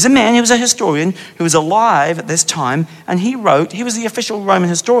 He's a man who was a historian who was alive at this time, and he was the official Roman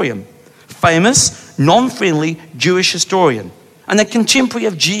historian. Famous, non-friendly Jewish historian, and a contemporary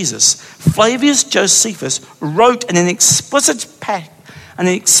of Jesus. Flavius Josephus wrote an explicit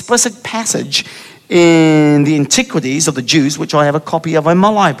passage in the Antiquities of the Jews, which I have a copy of in my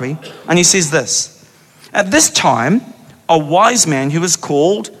library, and he says this: at this time, a wise man who was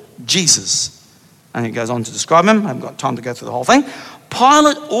called Jesus, and it goes on to describe him, I haven't got time to go through the whole thing,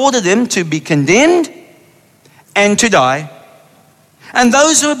 Pilate ordered him to be condemned and to die. And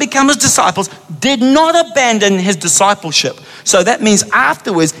those who had become his disciples did not abandon his discipleship. So that means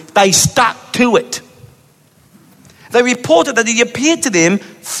afterwards they stuck to it. They reported that he appeared to them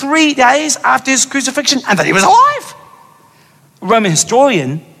 3 days after his crucifixion and that he was alive. A Roman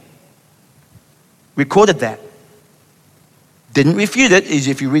historian recorded that. Didn't refute it, as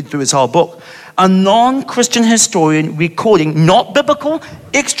if you read through his whole book. A non-Christian historian recording, not biblical,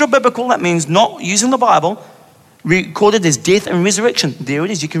 extra-biblical, that means not using the Bible, recorded his death and resurrection. There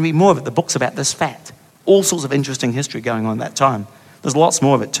it is. You can read more of it. The book's about this fact. All sorts of interesting history going on at that time. There's lots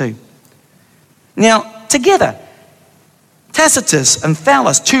more of it too. Now, together, Tacitus and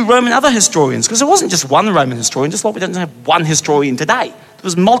Thallus, two Roman other historians, because it wasn't just one Roman historian, just like we don't have one historian today. There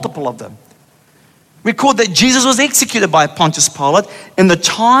was multiple of them. Record that Jesus was executed by Pontius Pilate in the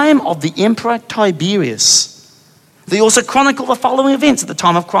time of the Emperor Tiberius. They also chronicle the following events at the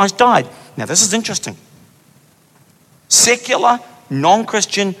time of Christ died. Now, this is interesting. Secular,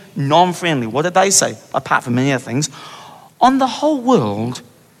 non-Christian, non-friendly. What did they say? Apart from many other things. On the whole world,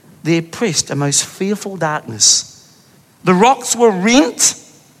 there pressed a most fearful darkness. The rocks were rent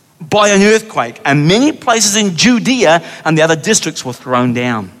by an earthquake, and many places in Judea and the other districts were thrown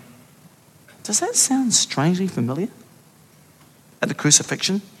down. Does that sound strangely familiar? At the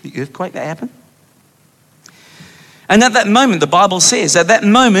crucifixion, the earthquake that happened? And at that moment, the Bible says, at that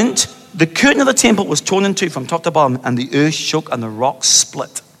moment, the curtain of the temple was torn in two from top to bottom, and the earth shook and the rocks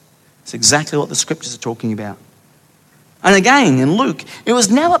split. It's exactly what the scriptures are talking about. And again, in Luke, it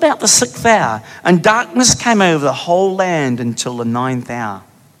was now about the 6th hour, and darkness came over the whole land until the 9th hour.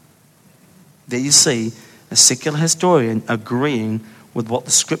 There you see a secular historian agreeing with what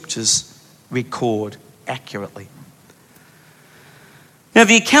the scriptures record accurately. Now,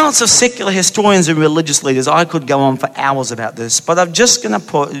 the accounts of secular historians and religious leaders, I could go on for hours about this, but I'm just going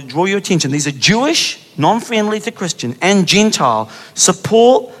to draw your attention. These are Jewish, non-friendly to Christian, and Gentile,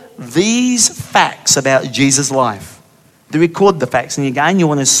 support these facts about Jesus' life. They record the facts, and again, you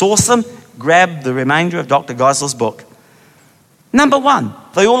want to source them, grab the remainder of Dr. Geisel's book. Number one,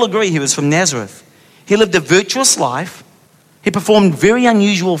 they all agree he was from Nazareth. He lived a virtuous life. He performed very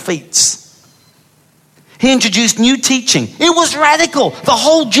unusual feats. He introduced new teaching. It was radical. The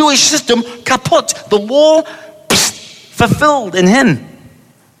whole Jewish system, kaput. The law, fulfilled in him.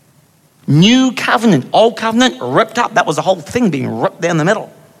 New covenant, old covenant, ripped up. That was the whole thing being ripped down the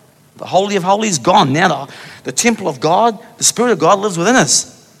middle. The Holy of Holies gone. Now the temple of God, the Spirit of God lives within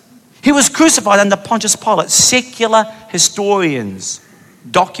us. He was crucified under Pontius Pilate. Secular historians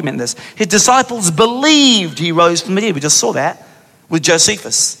document this. His disciples believed he rose from the dead. We just saw that with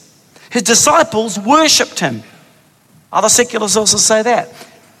Josephus. His disciples worshipped him. Other secular sources say that.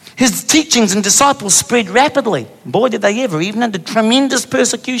 His teachings and disciples spread rapidly. Boy, did they ever, even under tremendous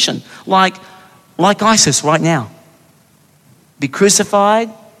persecution, like ISIS right now. Be crucified.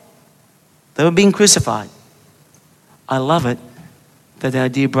 They were being crucified. I love it that our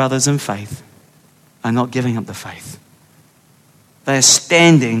dear brothers in faith are not giving up the faith. They are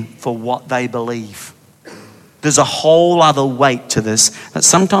standing for what they believe. There's a whole other weight to this that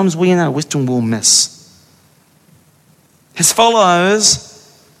sometimes we in our wisdom will miss. His followers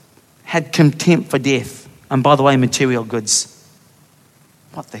had contempt for death. And by the way, material goods.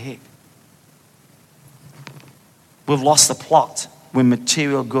 What the heck? We've lost the plot when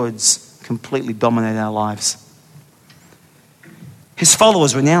material goods completely dominate our lives. His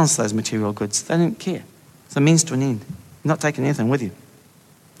followers renounce those material goods. They don't care. It's a means to an end. You're not taking anything with you.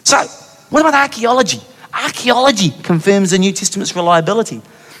 So, what about archaeology? Archaeology confirms the New Testament's reliability.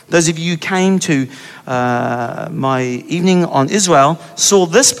 Those of you who came to my evening on Israel saw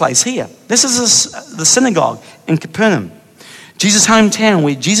this place here. This is the synagogue in Capernaum, Jesus' hometown,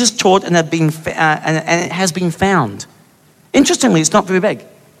 where Jesus taught and it has been found. Interestingly, it's not very big.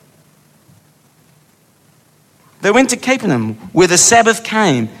 They went to Capernaum, where the Sabbath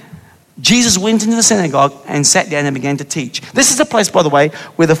came. Jesus went into the synagogue and sat down and began to teach. This is the place, by the way,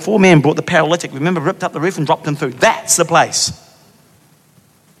 where the 4 men brought the paralytic. Remember, ripped up the roof and dropped him through. That's the place.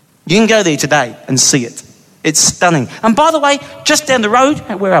 You can go there today and see it. It's stunning. And by the way, just down the road,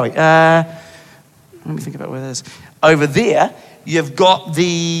 where are we? Let me think about where that is. Over there, you've got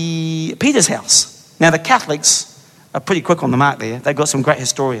the Peter's house. Now, the Catholics are pretty quick on the mark there. They've got some great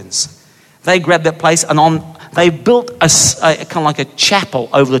historians. They grabbed that place and they built a kind of like a chapel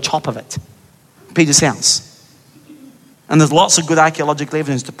over the top of it. Peter's house. And there's lots of good archaeological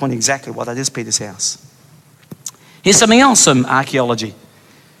evidence to point exactly what that is, Peter's house. Here's something else, some archaeology.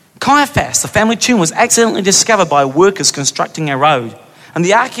 Caiaphas, the family tomb, was accidentally discovered by workers constructing a road. And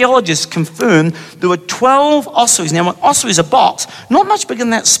the archaeologists confirmed there were 12 ossuaries. Now, an ossuary is a box, not much bigger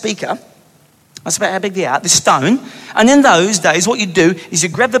than that speaker. That's about how big they are. They're stone. And in those days, what you'd do is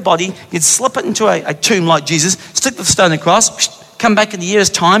you'd grab the body, you'd slip it into a tomb like Jesus, stick the stone across, come back in a year's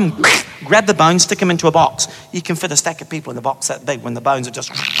time, grab the bones, stick them into a box. You can fit a stack of people in a box that big when the bones are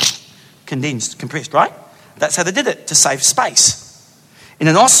just condensed, compressed, right? That's how they did it, to save space. In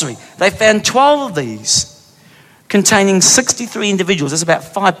an ossuary, they found 12 of these containing 63 individuals. There's about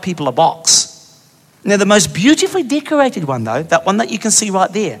 5 people a box. Now, the most beautifully decorated one, though, that one that you can see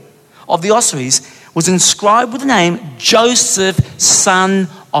right there, of the ossuaries, was inscribed with the name Joseph, son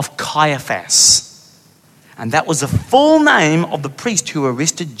of Caiaphas. And that was the full name of the priest who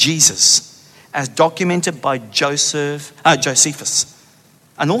arrested Jesus, as documented by Josephus,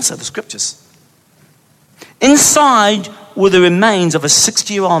 and also the scriptures. Inside were the remains of a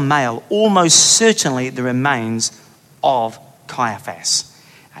 60-year-old male, almost certainly the remains of Caiaphas.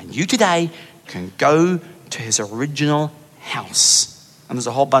 And you today can go to his original house. And there's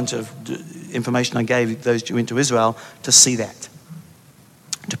a whole bunch of information I gave those who went to Israel to see that,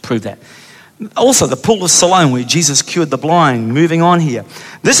 to prove that. Also, the pool of Siloam where Jesus cured the blind. Moving on here.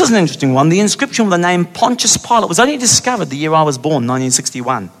 This is an interesting one. The inscription with the name Pontius Pilate was only discovered the year I was born,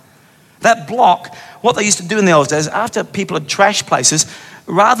 1961. That block, what they used to do in the old days, after people had trashed places,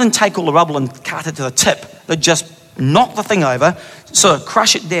 rather than take all the rubble and cart it to the tip, they'd just knock the thing over, sort of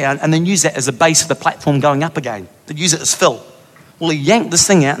crush it down, and then use that as the base of the platform going up again. They'd use it as fill. Well, he yanked this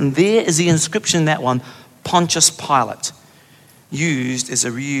thing out, and there is the inscription in that one, Pontius Pilate, used as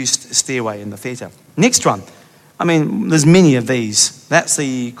a reused stairway in the theatre. Next one. I mean, there's many of these. That's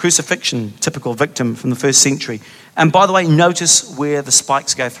the crucifixion typical victim from the first century. And by the way, notice where the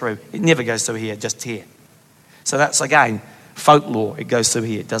spikes go through. It never goes through here, just here. So that's, again, folklore. It goes through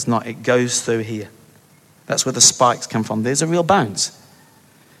here. It does not. It goes through here. That's where the spikes come from. There's the real bones.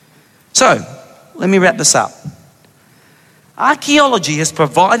 So, let me wrap this up. Archaeology has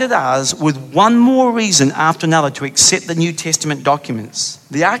provided us with one more reason after another to accept the New Testament documents.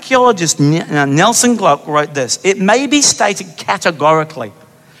 The archaeologist Nelson Gluck wrote this: "It may be stated categorically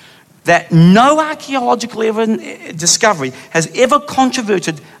that no archaeological discovery has ever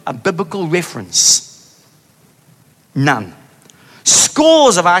controverted a biblical reference. None.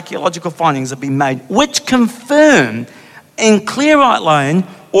 Scores of archaeological findings have been made which confirm in clear outline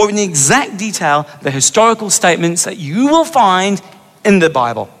or in exact detail the historical statements that you will find in the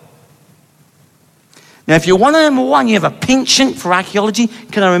Bible." Now, if you want to know more and you have a penchant for archaeology,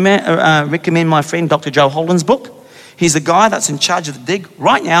 can I recommend my friend Dr. Joe Holden's book? He's the guy that's in charge of the dig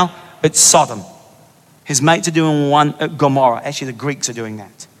right now at Sodom. His mates are doing one at Gomorrah. Actually, the Greeks are doing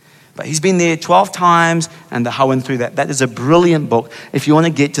that. But he's been there 12 times and they're hoeing through that. That is a brilliant book if you want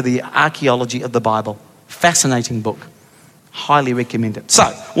to get to the archaeology of the Bible. Fascinating book. Highly recommend it. So,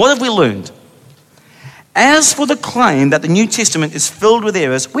 what have we learned? As for the claim that the New Testament is filled with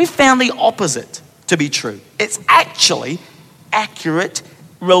errors, we've found the opposite to be true. It's actually accurate,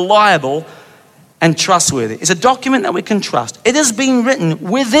 reliable, and trustworthy. It's a document that we can trust. It has been written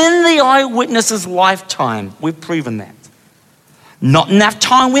within the eyewitness's lifetime. We've proven that. Not enough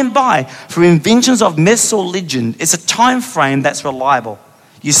time went by for inventions of myths or legend. It's a time frame that's reliable.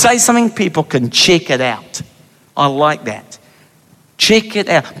 You say something, people can check it out. I like that. Check it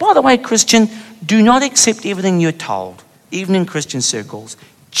out. By the way, Christian, do not accept everything you're told, even in Christian circles.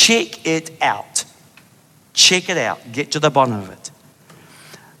 Check it out. Check it out. Get to the bottom of it.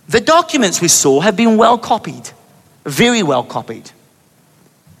 The documents we saw have been well copied, very well copied.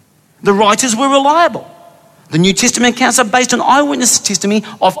 The writers were reliable. The New Testament accounts are based on eyewitness testimony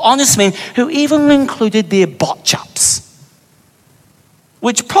of honest men who even included their botch-ups,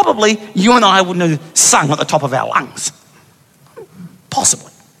 which probably you and I wouldn't have sung at the top of our lungs.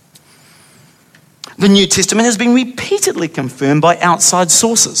 Possibly. The New Testament has been repeatedly confirmed by outside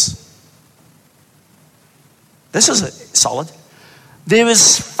sources. This is solid. There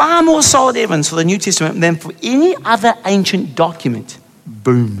is far more solid evidence for the New Testament than for any other ancient document.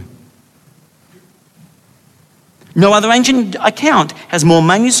 Boom. No other ancient account has more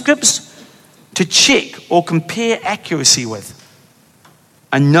manuscripts to check or compare accuracy with.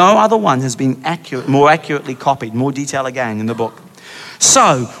 And no other one has been more accurately copied, more detail again in the book.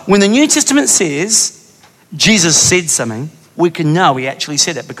 So, when the New Testament says Jesus said something, we can know he actually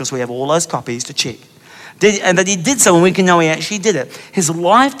said it because we have all those copies to check. And that he did something, we can know he actually did it. His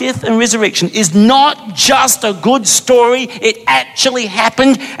life, death, and resurrection is not just a good story. It actually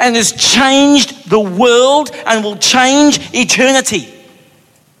happened and has changed the world and will change eternity.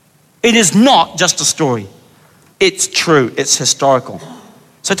 It is not just a story. It's true. It's historical.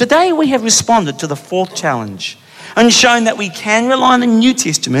 So today we have responded to the fourth challenge and shown that we can rely on the New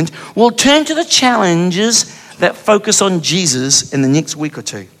Testament. We'll turn to the challenges that focus on Jesus in the next week or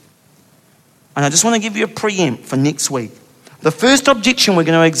two. And I just want to give you a preempt for next week. The first objection we're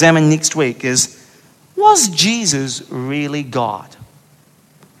going to examine next week is, Was Jesus really God?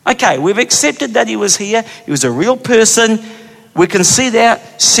 Okay, we've accepted that he was here. He was a real person. We can see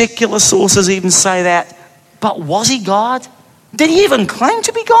that. Secular sources even say that. But was he God? Did he even claim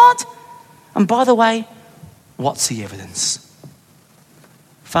to be God? And by the way, what's the evidence?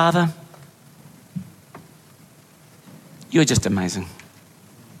 Father, you're just amazing.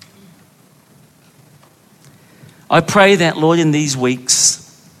 I pray that, Lord, in these weeks,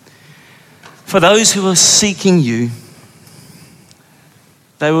 for those who are seeking you,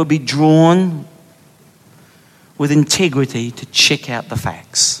 they will be drawn with integrity to check out the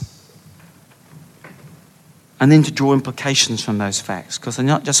facts. And then to draw implications from those facts, because they're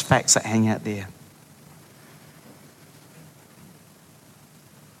not just facts that hang out there.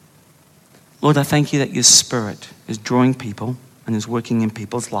 Lord, I thank you that your Spirit is drawing people and is working in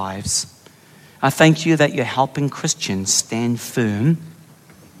people's lives. I thank you that you're helping Christians stand firm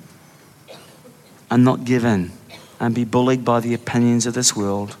and not give in and be bullied by the opinions of this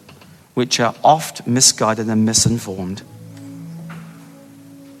world, which are oft misguided and misinformed.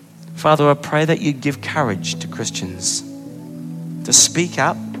 Father, I pray that you give courage to Christians to speak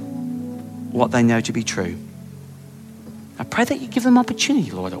up what they know to be true. I pray that you give them opportunity,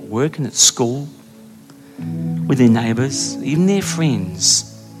 Lord, at work and at school, with their neighbours, even their friends.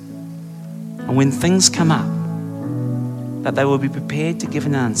 And when things come up, that they will be prepared to give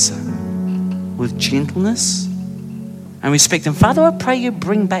an answer with gentleness and respect. And Father, I pray you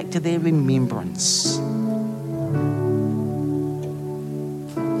bring back to their remembrance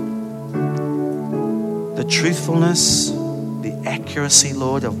the truthfulness, the accuracy,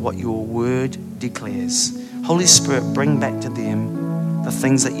 Lord, of what your word declares. Holy Spirit, bring back to them the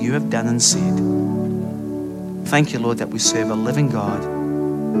things that you have done and said. Thank you, Lord, that we serve a living God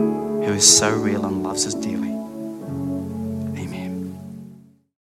who is so real and loves us dearly.